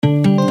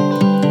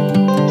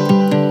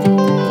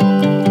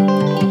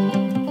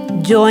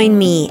Join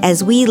me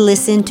as we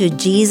listen to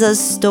Jesus'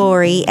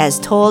 story as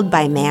told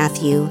by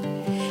Matthew.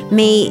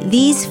 May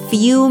these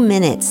few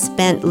minutes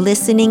spent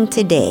listening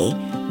today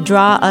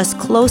draw us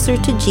closer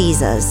to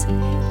Jesus,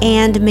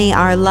 and may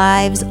our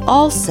lives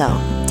also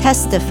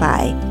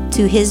testify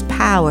to His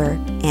power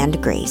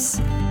and grace.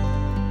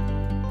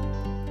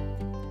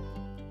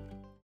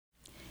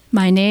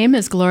 My name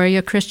is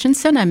Gloria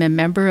Christensen. I'm a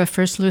member of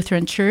First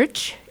Lutheran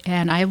Church,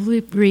 and I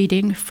will be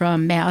reading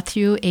from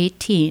Matthew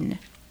 18.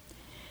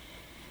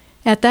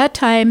 At that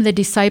time, the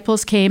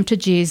disciples came to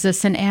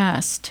Jesus and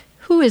asked,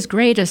 "Who is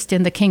greatest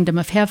in the kingdom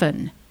of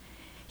heaven?"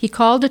 He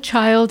called a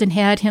child and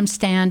had him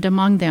stand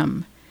among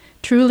them.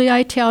 "Truly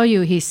I tell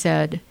you," he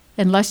said,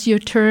 "unless you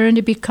turn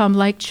to become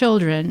like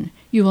children,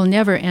 you will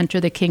never enter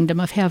the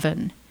kingdom of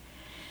heaven.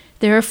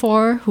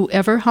 Therefore,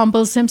 whoever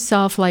humbles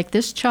himself like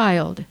this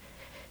child,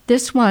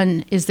 this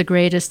one is the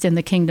greatest in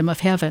the kingdom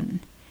of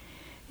heaven.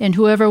 And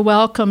whoever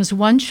welcomes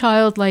one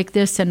child like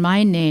this in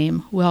my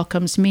name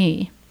welcomes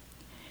me.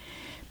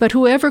 But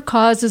whoever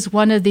causes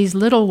one of these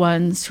little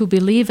ones who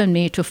believe in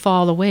me to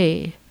fall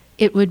away,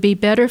 it would be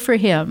better for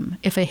him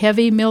if a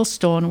heavy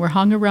millstone were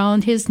hung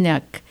around his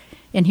neck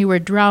and he were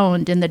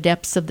drowned in the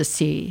depths of the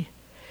sea.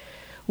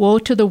 Woe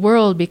to the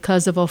world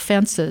because of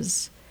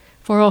offenses,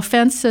 for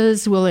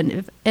offenses will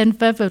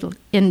inevitably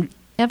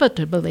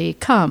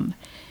come,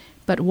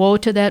 but woe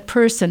to that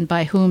person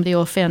by whom the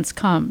offense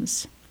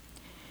comes.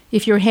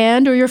 If your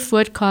hand or your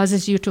foot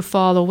causes you to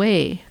fall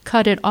away,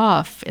 cut it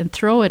off and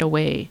throw it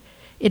away.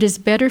 It is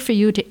better for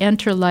you to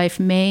enter life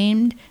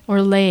maimed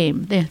or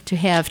lame than to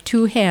have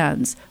 2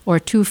 hands or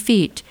 2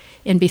 feet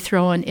and be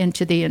thrown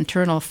into the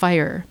eternal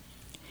fire.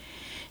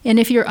 And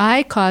if your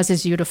eye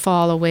causes you to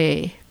fall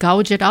away,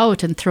 gouge it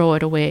out and throw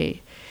it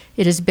away.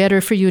 It is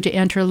better for you to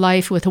enter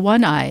life with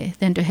 1 eye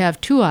than to have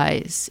 2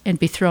 eyes and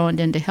be thrown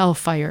into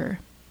hellfire.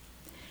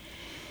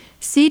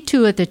 See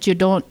to it that you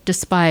don't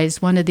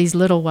despise one of these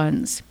little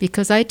ones,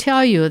 because I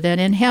tell you that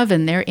in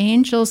heaven their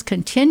angels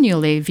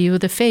continually view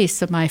the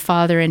face of my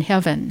Father in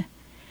heaven.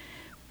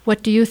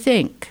 What do you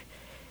think?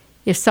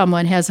 If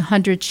someone has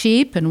 100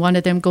 sheep and one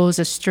of them goes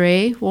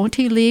astray, won't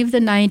he leave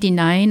the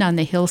 99 on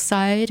the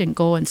hillside and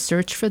go and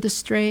search for the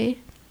stray?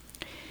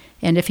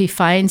 And if he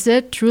finds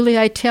it, truly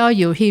I tell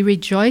you, he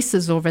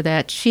rejoices over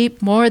that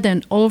sheep more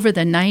than over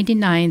the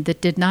 99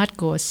 that did not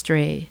go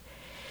astray.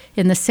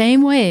 In the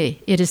same way,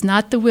 it is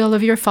not the will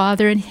of your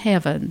Father in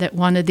heaven that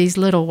one of these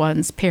little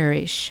ones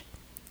perish.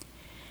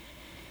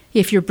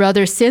 If your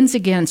brother sins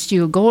against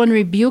you, go and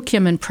rebuke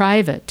him in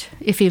private.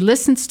 If he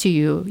listens to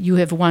you, you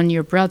have won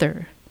your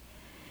brother.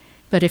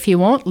 But if he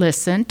won't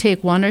listen,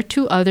 take 1 or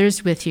 2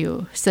 others with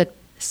you,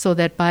 so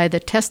that by the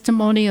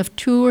testimony of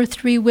 2 or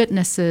 3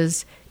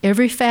 witnesses,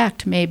 every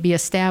fact may be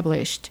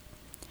established.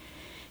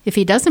 If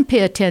he doesn't pay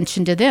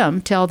attention to them,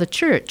 tell the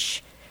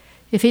church.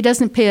 If he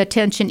doesn't pay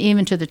attention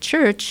even to the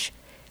church,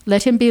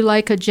 let him be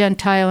like a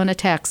Gentile and a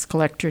tax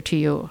collector to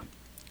you.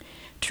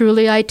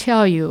 Truly I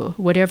tell you,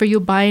 whatever you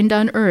bind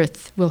on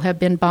earth will have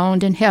been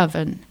bound in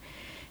heaven,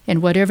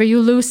 and whatever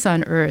you loose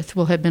on earth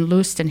will have been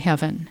loosed in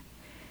heaven.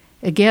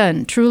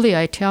 Again, truly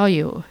I tell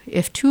you,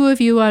 if 2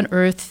 of you on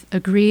earth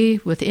agree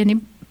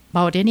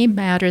about any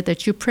matter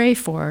that you pray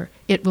for,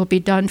 it will be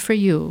done for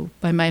you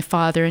by my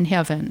Father in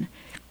heaven.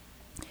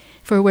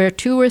 For where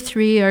 2 or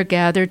 3 are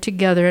gathered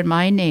together in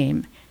my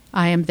name,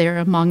 I am there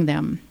among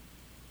them."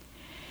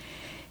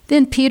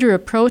 Then Peter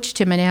approached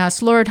him and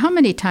asked, "Lord, how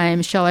many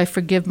times shall I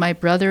forgive my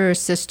brother or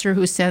sister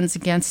who sins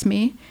against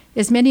me?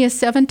 As many as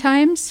 7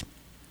 times?"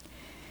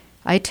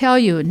 "I tell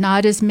you,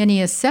 not as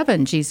many as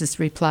 7, Jesus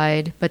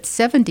replied, "but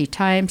 70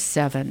 times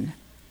 7.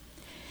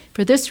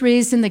 For this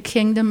reason the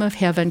kingdom of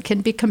heaven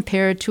can be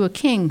compared to a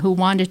king who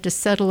wanted to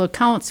settle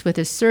accounts with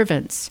his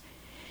servants.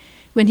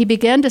 When he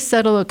began to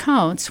settle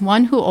accounts,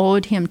 one who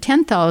owed him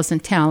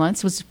 10,000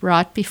 talents was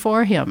brought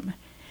before him.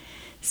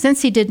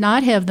 Since he did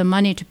not have the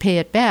money to pay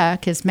it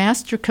back, his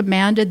master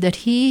commanded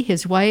that he,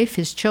 his wife,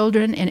 his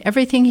children, and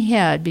everything he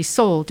had be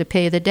sold to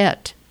pay the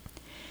debt.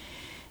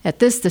 At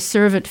this the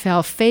servant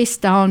fell face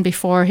down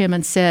before him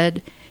and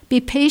said, 'Be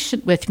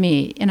patient with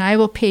me, and I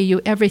will pay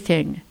you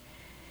everything.'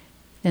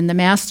 Then the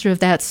master of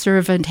that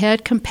servant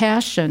had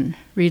compassion,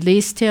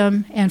 released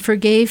him, and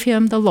forgave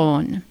him the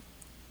loan.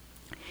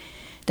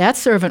 That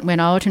servant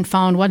went out and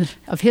found one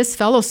of his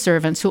fellow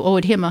servants who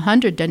owed him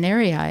 100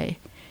 denarii.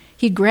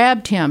 He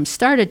grabbed him,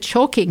 started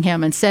choking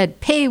him, and said,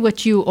 'Pay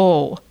what you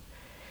owe.'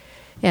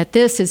 At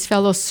this his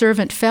fellow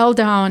servant fell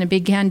down and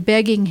began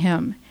begging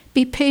him,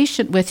 'Be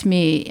patient with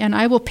me, and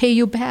I will pay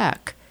you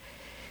back.'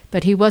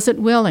 But he wasn't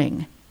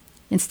willing.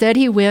 Instead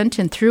he went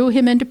and threw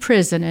him into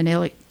prison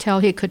until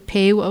he could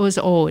pay what was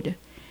owed.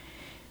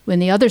 When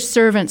the other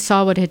servants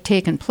saw what had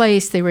taken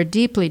place, they were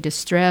deeply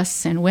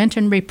distressed and went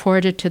and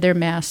reported to their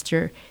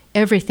master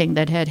everything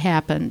that had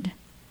happened.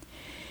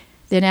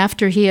 Then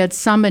after he had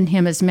summoned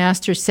him, his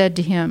master said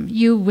to him,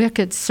 'You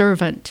wicked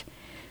servant,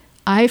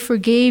 I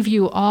forgave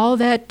you all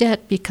that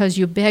debt because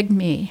you begged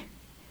me.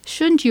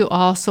 Shouldn't you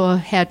also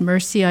have had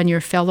mercy on your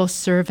fellow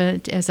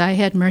servant as I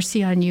had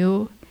mercy on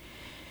you?'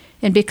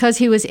 And because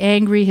he was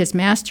angry, his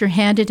master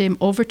handed him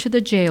over to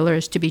the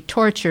jailers to be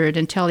tortured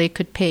until he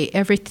could pay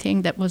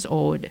everything that was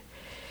owed.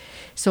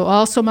 So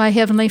also my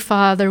heavenly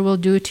Father will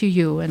do to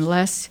you,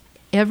 unless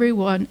every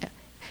one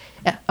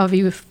of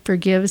you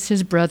forgives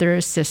his brother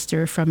or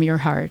sister from your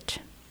heart.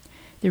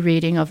 The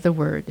reading of the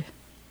word.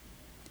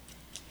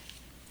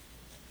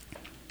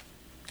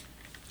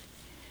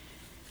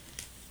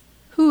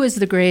 Who is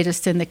the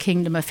greatest in the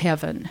kingdom of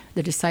heaven?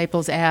 The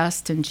disciples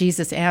asked, and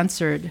Jesus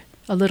answered,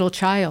 a little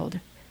child.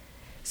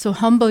 So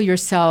humble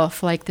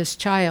yourself like this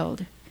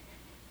child.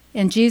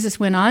 And Jesus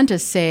went on to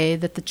say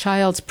that the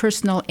child's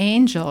personal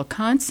angel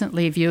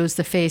constantly views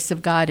the face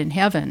of God in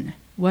heaven.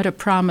 What a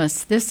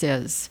promise this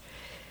is.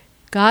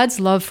 God's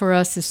love for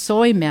us is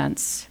so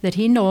immense that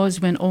he knows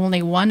when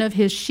only one of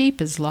his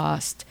sheep is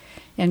lost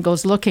and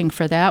goes looking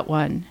for that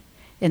one.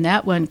 And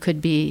that one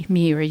could be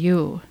me or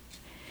you.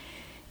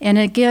 And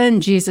again,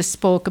 Jesus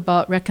spoke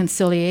about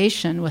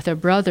reconciliation with a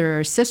brother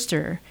or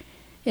sister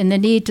and the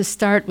need to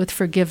start with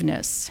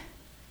forgiveness.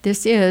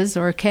 This is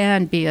or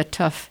can be a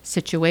tough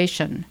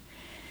situation.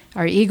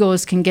 Our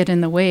egos can get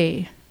in the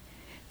way.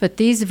 But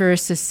these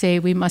verses say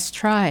we must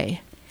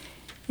try.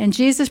 And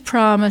Jesus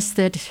promised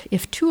that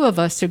if two of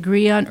us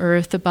agree on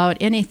earth about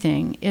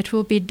anything, it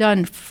will be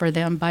done for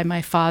them by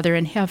my Father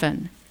in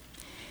heaven.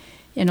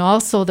 And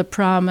also the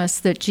promise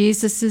that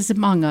Jesus is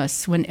among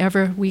us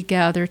whenever we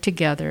gather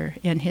together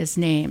in his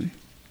name.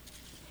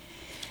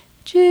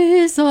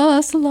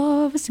 Jesus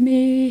loves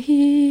me,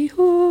 he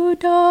who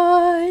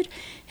died,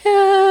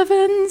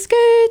 heaven's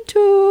gate to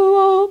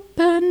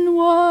open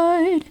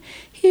wide.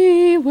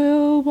 He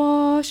will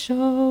wash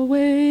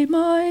away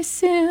my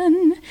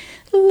sin.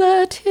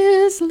 Let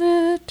his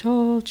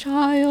little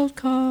child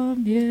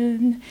come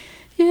in.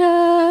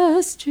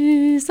 Yes,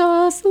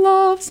 Jesus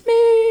loves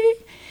me.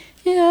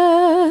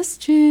 Yes,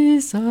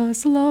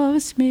 Jesus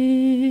loves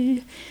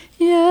me.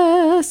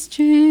 Yes,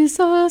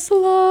 Jesus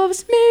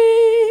loves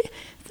me.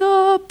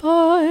 The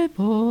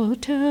Bible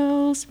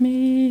tells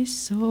me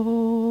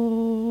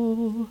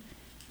so.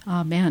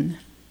 Amen.